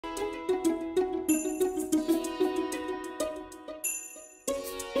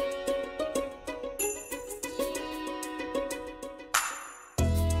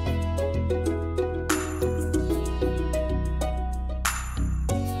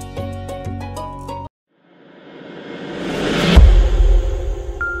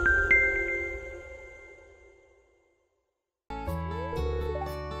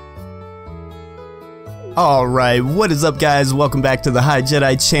Alright, what is up guys? Welcome back to the High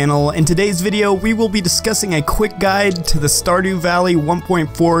Jedi channel. In today's video, we will be discussing a quick guide to the Stardew Valley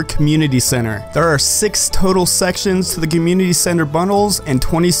 1.4 Community Center. There are 6 total sections to the Community Center bundles and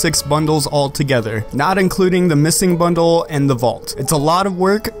 26 bundles altogether, not including the missing bundle and the vault. It's a lot of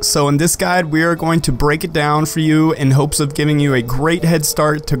work, so in this guide we are going to break it down for you in hopes of giving you a great head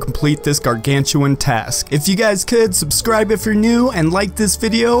start to complete this gargantuan task. If you guys could, subscribe if you're new and like this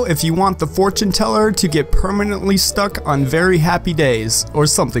video if you want the fortune teller to get permanently stuck on very happy days or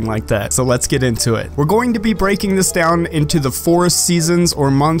something like that. So let's get into it. We're going to be breaking this down into the 4 seasons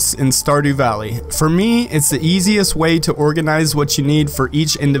or months in Stardew Valley. For me, it's the easiest way to organize what you need for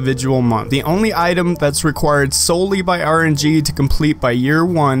each individual month. The only item that's required solely by RNG to complete by year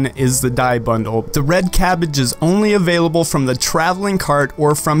 1 is the dye bundle. The red cabbage is only available from the traveling cart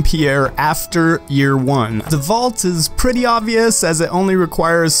or from Pierre after year 1. The vault is pretty obvious as it only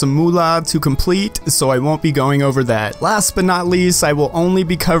requires some moolah to complete, so I won't be going over that. Last but not least, I will only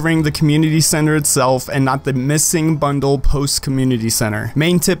be covering the community center itself and not the missing bundle post community center.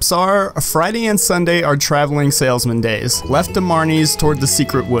 Main tips are, Friday and Sunday are traveling salesman days. Left of Marnie's toward the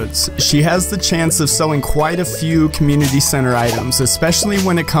secret woods. She has the chance of selling quite a few community center items, especially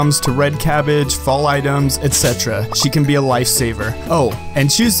when it comes to red cabbage, fall items, etc. She can be a lifesaver. Oh, and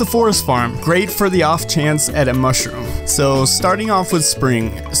choose the forest farm. Great for the off chance at a mushroom. So starting off with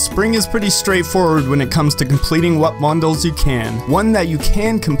spring. Spring is pretty straightforward when it comes to completing what bundles you can. One that you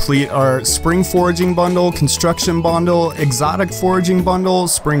can complete are Spring Foraging Bundle, Construction Bundle, Exotic Foraging Bundle,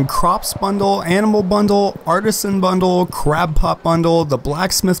 Spring Crops Bundle, Animal Bundle, Artisan Bundle, Crab Pot Bundle, the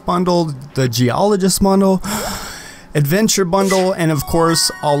Blacksmith Bundle, the Geologist Bundle, Adventure Bundle, and of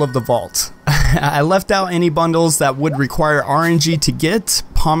course all of the Vault. I left out any bundles that would require RNG to get,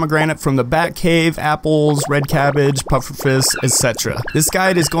 pomegranate from the Bat Cave, apples, red cabbage, pufferfish, etc. This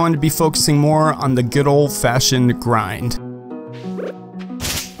guide is going to be focusing more on the good old-fashioned grind.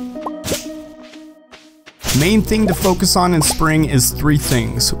 Main thing to focus on in spring is 3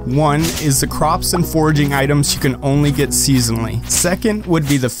 things. 1 is the crops and foraging items you can only get seasonally. Second would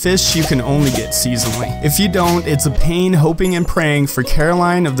be the fish you can only get seasonally. If you don't, it's a pain hoping and praying for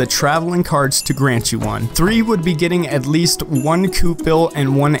Caroline of the traveling carts to grant you one. 3 would be getting at least 1 coop built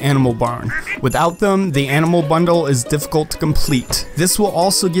and 1 animal barn. Without them, the animal bundle is difficult to complete. This will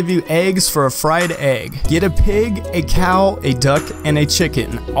also give you eggs for a fried egg. Get a pig, a cow, a duck, and a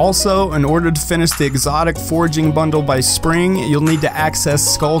chicken. Also, in order to finish the exotic foraging bundle by spring, you'll need to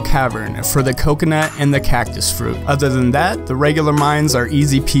access Skull Cavern for the coconut and the cactus fruit. Other than that, the regular mines are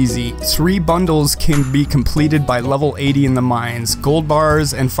easy peasy. 3 bundles can be completed by level 80 in the mines, gold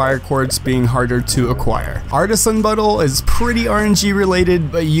bars and fire quartz being harder to acquire. Artisan bundle is pretty RNG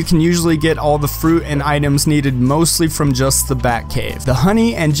related, but you can usually get all the fruit and items needed mostly from just the Bat Cave. The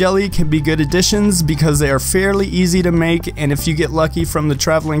honey and jelly can be good additions because they are fairly easy to make, and if you get lucky from the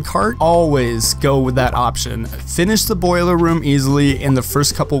traveling cart, always go with that option. Finish the boiler room easily in the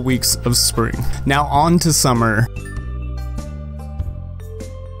first couple weeks of spring. Now on to summer.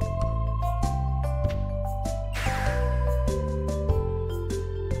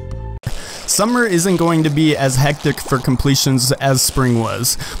 Summer isn't going to be as hectic for completions as spring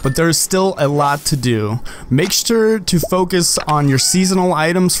was, but there's still a lot to do. Make sure to focus on your seasonal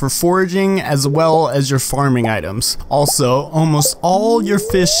items for foraging as well as your farming items. Also, almost all your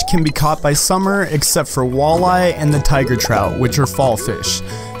fish can be caught by summer except for walleye and the tiger trout, which are fall fish.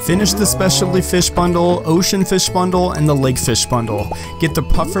 Finish the specialty fish bundle, ocean fish bundle, and the lake fish bundle. Get the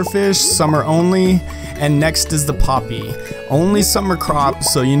puffer fish, summer only, and next is the poppy. Only summer crop,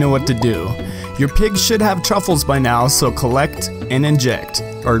 so you know what to do. Your pig should have truffles by now, so collect and inject,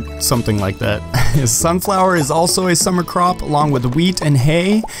 or something like that. Sunflower is also a summer crop along with wheat and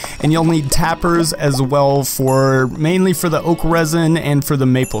hay, and you'll need tappers as well mainly for the oak resin and for the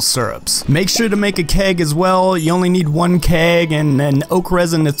maple syrups. Make sure to make a keg as well. You only need 1 keg and an oak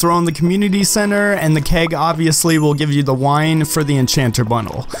resin to throw in the community center, and the keg obviously will give you the wine for the enchanter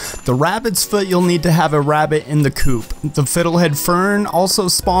bundle. The rabbit's foot, you'll need to have a rabbit in the coop. The fiddlehead fern also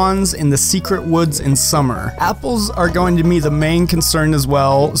spawns in the secret woods in summer. Apples are going to be the main concern as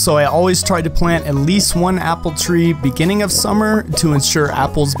well, so I always try to plant at least 1 apple tree beginning of summer to ensure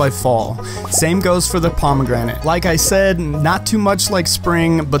apples by fall. Same goes for the pomegranate. Like I said, not too much like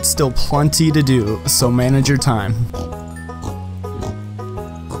spring, but still plenty to do, so manage your time.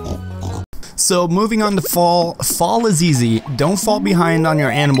 So moving on to fall. Fall is easy. Don't fall behind on your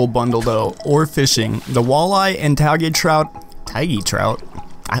animal bundle though, or fishing. The walleye and taggy trout,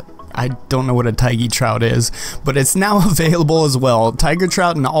 I don't know what a tiger trout is, but it's now available as well. Tiger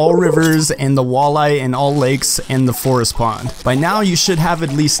trout in all rivers and the walleye in all lakes and the forest pond. By now you should have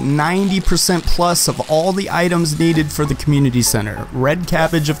at least 90% plus of all the items needed for the community center. Red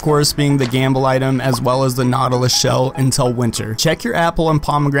cabbage, of course, being the gamble item, as well as the nautilus shell until winter. Check your apple and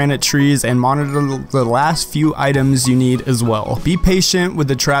pomegranate trees and monitor the last few items you need as well. Be patient with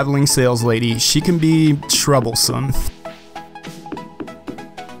the traveling sales lady. She can be troublesome.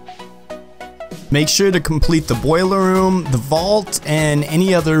 Make sure to complete the boiler room, the vault, and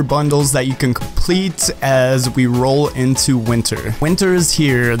any other bundles that you can complete as we roll into winter. Winter is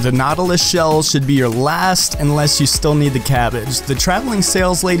here. The nautilus shell should be your last unless you still need the cabbage. The traveling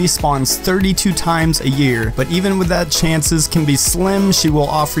sales lady spawns 32 times a year, but even with that, chances can be slim. She will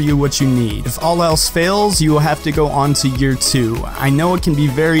offer you what you need. If all else fails, you will have to go on to year 2. I know it can be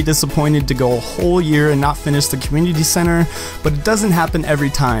very disappointing to go a whole year and not finish the community center, but it doesn't happen every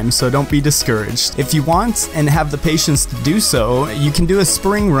time, so don't be discouraged. If you want and have the patience to do so, you can do a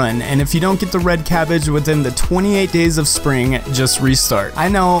spring run, and if you don't get the red cabbage within the 28 days of spring, just restart. I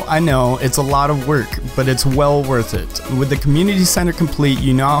know, it's a lot of work, but it's well worth it. With the community center complete,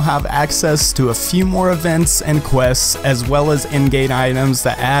 you now have access to a few more events and quests, as well as in-game items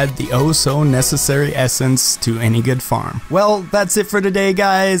that add the oh so necessary essence to any good farm. Well, that's it for today,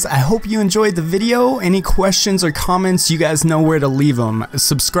 guys. I hope you enjoyed the video. Any questions or comments, you guys know where to leave them.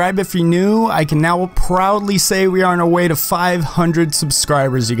 Subscribe if you're new. I can now proudly say we are on our way to 500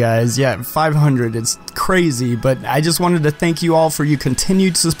 subscribers, you guys. Yeah, 500. It's crazy, but I just wanted to thank you all for your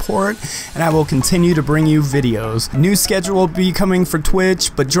continued support, and I will continue to bring you videos. New schedule will be coming for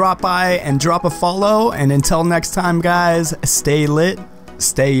Twitch, but drop by and drop a follow, and until next time, guys, stay lit,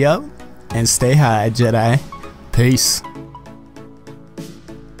 stay up, and stay high, Jedi. Peace.